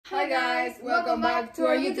Hi guys, welcome back to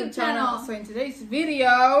our YouTube channel. So in today's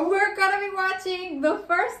video, we're gonna be watching the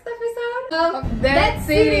first episode of Dead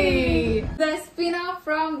City, the spin-off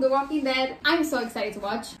from The Walking Dead. I'm so excited to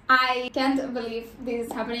watch. I can't believe this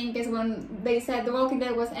is happening because when they said The Walking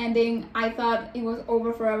Dead was ending, I thought it was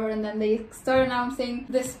over forever, and then they started announcing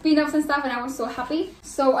the spin-offs and stuff, and I was so happy.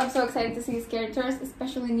 So I'm so excited to see these characters,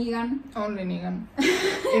 especially Negan. Only Negan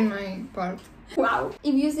in my part. Wow.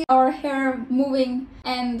 If you see our hair moving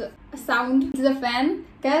and sound to the fan,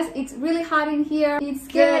 guys, it's really hot in here. It's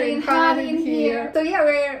getting hot in here. So yeah,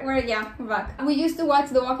 we're back. We used to watch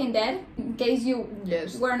The Walking Dead, in case you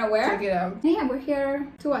weren't aware. Check it out. Yeah, we're here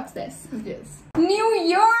to watch this. Yes. New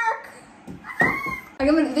York!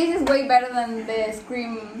 This is way better than the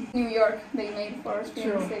Scream New York they made for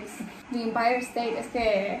Scream 6. The Empire State, es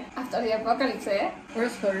que after the apocalypse, eh?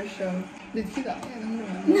 Where's Herschel? Did he die? I don't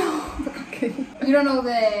remember. No. Okay. You don't know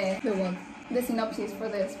the what? The synopsis for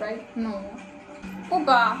this, right? No.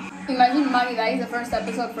 Opa! Imagine Maggie dies the first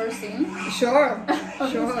episode, first scene. Sure.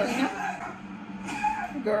 Sure.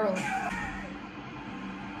 Girl.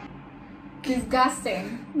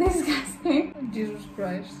 Disgusting. Disgusting. Jesus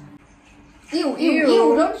Christ. Ew.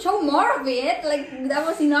 Don't show more of it. Like, that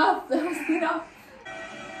was enough. That was enough.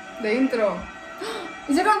 The intro.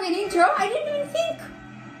 Is there gonna be an intro? I didn't even think.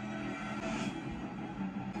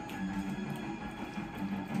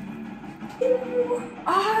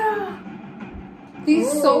 Ah! This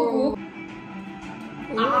is so cool.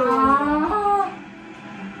 Ah!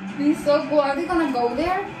 This is so cool. Are they gonna go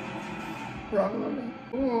there? Probably.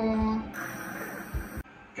 Ooh.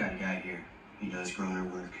 Got a guy here. He does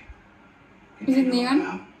grown work. Is it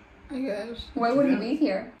Negan? I guess. Why would he be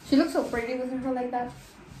here? She looks so pretty with her hair like that.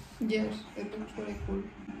 Yes, it looks really cool.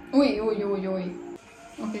 Uy.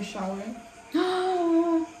 Okay, showering.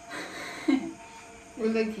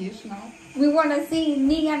 Will they kiss now? We wanna see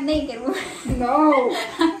Negan naked. No!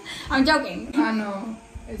 I'm joking. I know.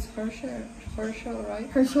 It's Herschel, right?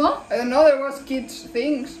 Herschel? I don't know, there was kids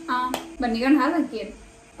things. But Negan has a kid.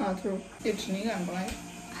 Ah, true. It's Negan, right?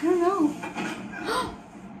 I don't know.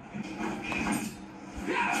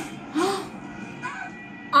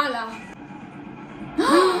 Allah.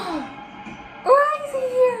 Why is he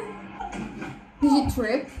here? Did he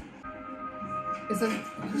trip? Is that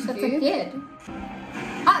his That's kid? a kid.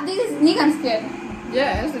 This is Negan's kid.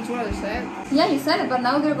 Yes, that's what I said. Yeah, you said it, but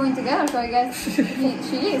now they're going together, so I guess she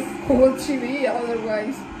is. Who would she be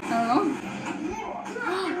otherwise? I don't know.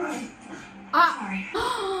 Sorry.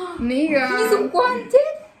 Negan! He's wanted?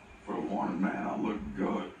 For a wanted man, I look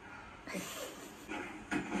good.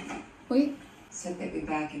 Wait. Said they'd be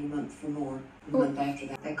back in a month for more. A month after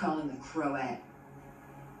that. They call him the Croat.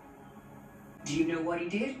 Do you know what he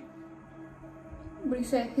did? What did he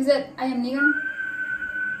say? He said, I am Negan.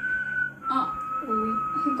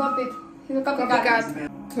 He copied. He's a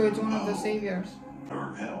copycat. So it's one of the saviors.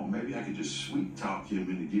 Or hell, maybe I could just sweet talk him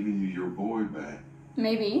into giving you your boy back.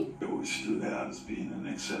 Maybe. He always stood out as being an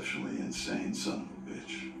exceptionally insane son of a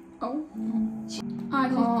bitch. Oh. She's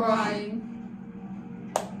crying.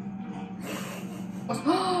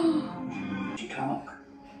 Did you talk?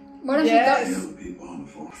 What does Yes. she The other people on the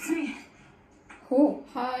phone. Who?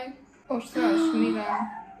 Hi. Ostras, Negan.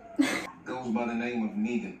 Goes by the name of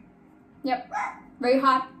Negan. Yep. Very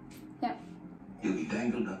hot. Yep. He'll be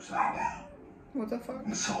dangled upside down. What the fuck?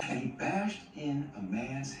 And he bashed in a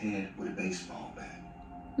man's head with a baseball bat.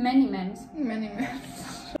 Many men. Many men.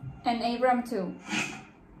 And Abraham too.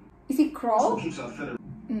 Is he So Crawl? keeps our federal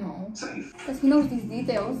No. safe. Because he knows these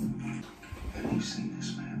details. Have you seen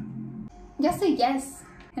this man? Just say yes.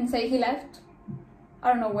 And say he left. I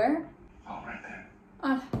don't know where. All right there.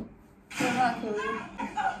 They're gonna kill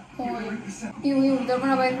you. Ew, they're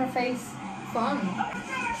gonna bite her face. Fun.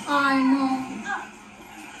 I know.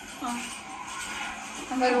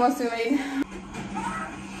 I thought it was too late.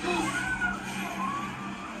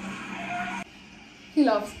 He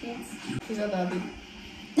loves kids. He's a daddy.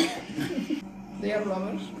 They are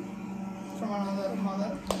lovers. From another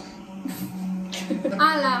mother.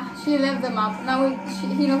 Allah, she left them up. Now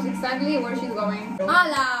he knows exactly where she's going.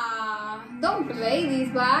 Allah, don't play this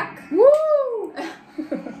back. Woo!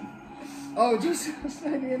 Oh, Jesus. I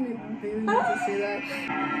didn't need to see that.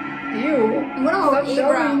 Ew. What about Stop showing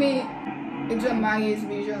Abraham? me. It's a Maggie's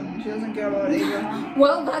vision. She doesn't care about Abraham.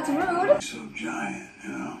 Well, that's rude. So giant,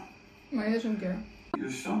 you know. Maggie doesn't care. Your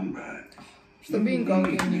son back. Stop being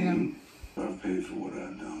cocky, Negan. I've paid for what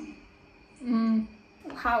I've done.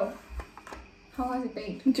 How? How has he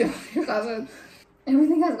paid? Yeah, he hasn't.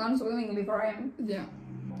 Everything has gone swimmingly for him. Yeah.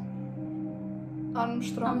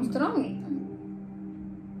 Armstrong. Armstrong.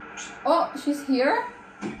 Oh, she's here?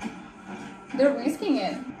 They're risking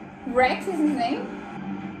it. Rex is his name?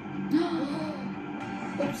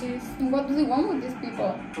 Oopsies. And what do they want with these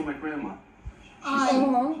people? For my grandma.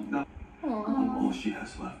 Oh. All she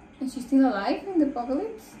has left. Is she still alive in the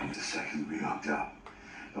apocalypse? The second we hooked up.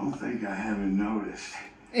 Don't think I haven't noticed.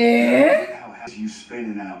 Eh? How has you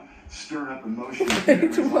spinning out, stirring up emotions,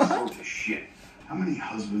 Wait, all what? sorts of shit. How many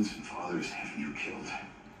husbands and fathers have you killed?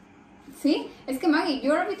 See? Es que Maggie,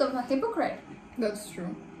 you're a bit of a hypocrite. That's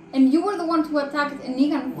true. And you were the one who attacked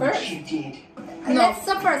Negan What first. you did. No. Let's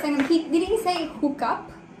stop for a second. Did he say hook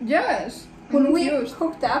up? Yes. When we confused.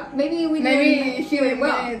 hooked up, maybe we Maybe didn't he hear it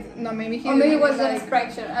well. made, no, maybe he Or maybe it didn't was an like,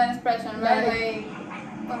 expression, right? Like-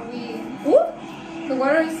 Like when we... Ooh! The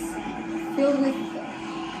water is filled with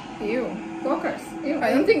ew. walkers. Ew. I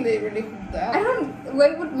don't think they really hooked up. I don't...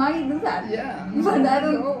 Why would Maggie do that? Yeah. But I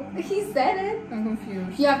don't... know. He said it. I'm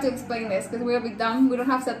confused. You have to explain this because we're a bit dumb. We don't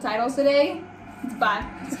have subtitles today. It's bad.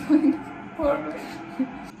 It's going forward.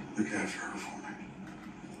 Look after her for me.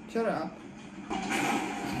 Shut up.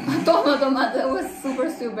 Toma, that was super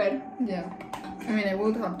stupid. Yeah. I mean, I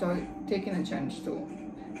would have taken a chance to.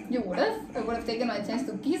 You would have? I would have taken my chance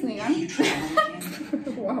to kiss Negan. You tried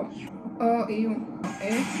again. Wow. Oh, ew.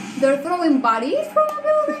 Eh? They're throwing bodies from a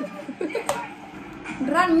building.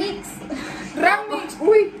 Run mix. Ramix!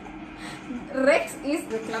 Uy! Rex is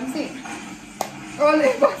the clumsy.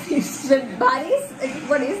 Ole, bodies! The bodies?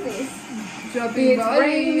 What is this? Dropping It's bodies!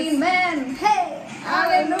 raining men. Hey,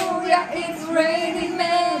 hallelujah! It's raining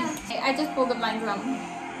men. I just pulled the blinds down.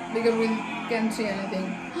 Because we can't see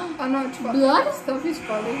anything. Oh no, it's falling. Blood? Stuff is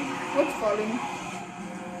falling. What's falling?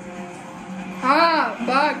 Ah,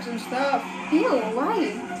 bugs and stuff. Ew, why?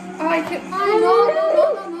 Oh, I can't. Oh,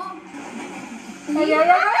 no. Oh, yeah,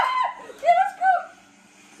 yeah. Yeah, let's go.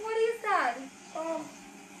 What is that? Oh.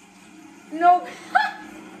 No.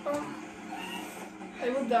 Oh. I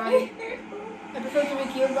would die. I prefer to be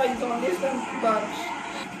killed by zombies than bugs.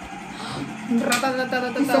 Is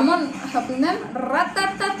Ratatatatata. someone helping them?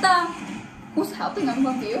 Ratatata. Who's helping? I'm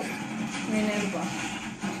confused. Minerva.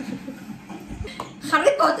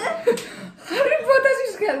 Harry Potter? Harry Potter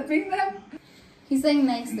is helping them. He's saying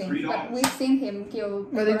nice things, but we've seen him kill.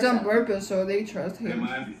 But it's on person. purpose, so they trust Am him.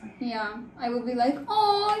 I everything? Yeah, I would be like,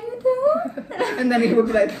 oh, you do? And then he would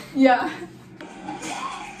be like, Yeah.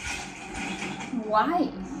 Why?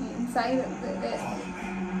 Inside the...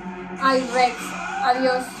 Ay, Rex.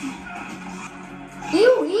 Adios.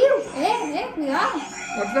 Ew. Cuidado.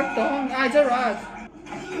 what's that tongue? Ah, it's a rat.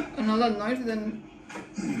 And all that noise, then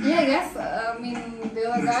Yeah, I guess. I mean, the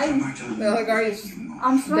other guy. the other guy is.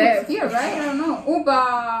 Armstrong Dead. is here, right? I don't know.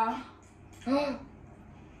 Uba.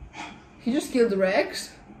 He just killed Rex.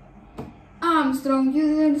 Armstrong,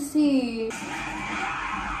 you didn't see.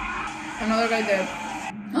 Another guy dead.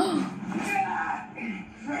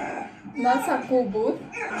 That's a cool boot.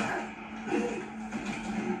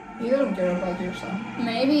 You don't care about your son.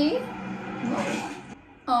 Maybe. No.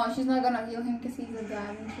 Oh, she's not gonna kill him because he's a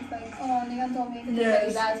dad. And she's like, oh, Negan told me to kill Yes.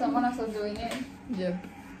 my dad, so I'm gonna stop doing it. Yep.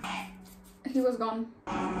 He was gone.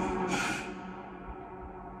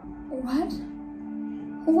 What?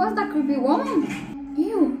 Who was that creepy woman?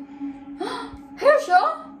 Ew.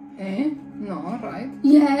 Herschel? Eh? No, right.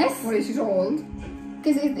 Yes. Why is he so old?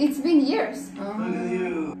 Because it's been years. Look at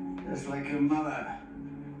you. Just like your mother.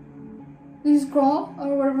 This is Crawl,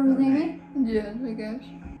 or whatever his name is. Yes, I guess.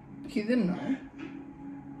 He didn't know.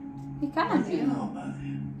 He kind of What do you knew. know about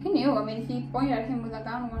him? He knew. I mean, he pointed at him with a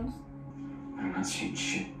gun once. I'm not seeing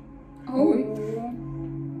shit. Oh.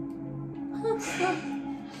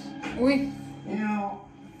 Wait, You know,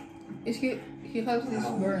 is he has this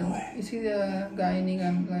burn? Is he the guy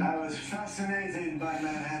Negan like I was fascinated by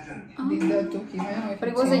Manhattan. did that to him? I don't know if But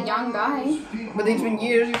he it's was a him. young guy. But it's been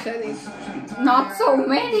years, you said it. Not so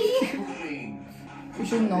many. We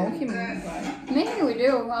should know him, right? Maybe we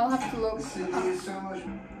do. I'll have to look.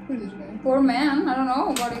 Who is this guy? Poor man. I don't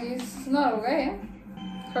know, but he's not okay.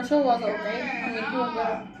 Herschel was okay. I mean, he was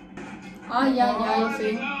better. Ah, yeah, I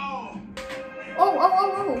see. Oh.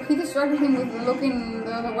 He distracted him with looking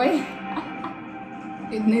the other way.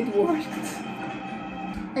 It need worked.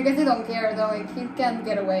 I guess they don't care though. Like, he can't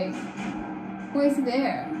get away. Who is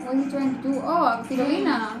there? What is he trying to do? Oh,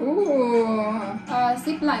 Tirolina. Ooh.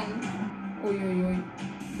 Zip line. Uy.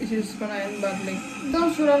 This is gonna end badly.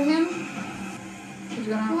 Don't shoot at him. He's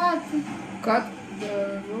gonna What? cut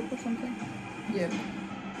the rope or something. Yep.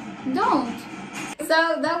 Don't. So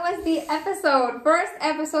that was the episode. First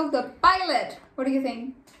episode, the pilot. What do you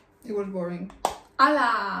think? It was boring,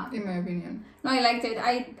 Allah. in my opinion. No, I liked it.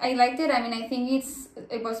 I liked it. I mean, I think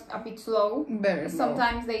it was a bit slow. Very slow.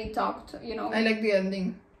 Sometimes they talked, you know. I like the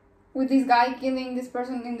ending. with this guy killing this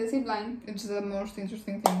person in the zip line. It's the most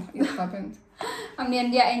interesting thing that happened. I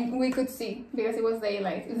mean, yeah, and we could see because it was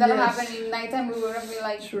daylight. If that Yes. happened in nighttime, we would have been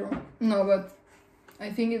like, Sure. No, but I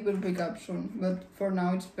think it will pick up soon. But for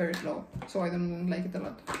now, it's very slow, so I don't like it a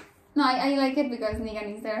lot. no, I like it because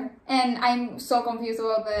Negan is there, and I'm so confused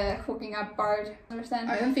about the hooking up part. Understand?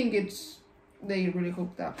 I don't think they really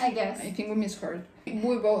hooked up. I guess. I think we misheard.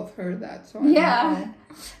 We both heard that, so I Yeah. don't know.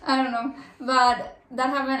 I don't know, but that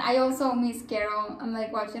happened. I also miss Carol. I'm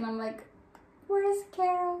like watching. I'm like, where's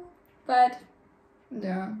Carol? But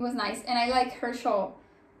Yeah. it was nice, and I like her show,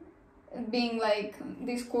 being like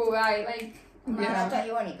this cool guy. Like, I'm not Yeah. gonna tell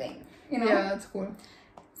you anything, you know. Yeah, that's cool.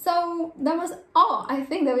 So that was all I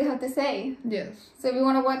think that we have to say. Yes. So if you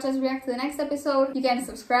want to watch us react to the next episode, you can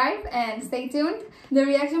subscribe and stay tuned. The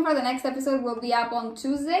reaction for the next episode will be up on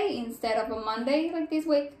Tuesday instead of a Monday like this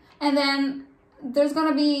week. And then there's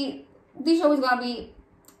gonna be, this show is gonna be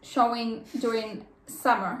showing during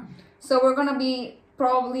summer. So we're gonna be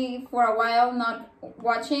probably for a while not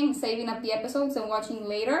watching, saving up the episodes and watching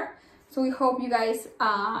later. So we hope you guys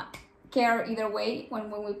care either way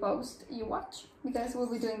when we post, you watch, because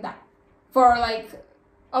we'll be doing that for like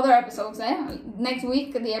other episodes. Next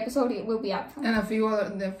week the episode will be up, And a few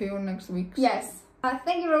next week. yes.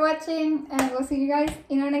 Thank you for watching, and we'll see you guys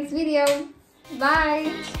in our next video.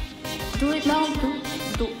 Bye. Do it now.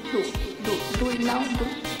 Do it now.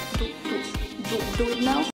 Do it now.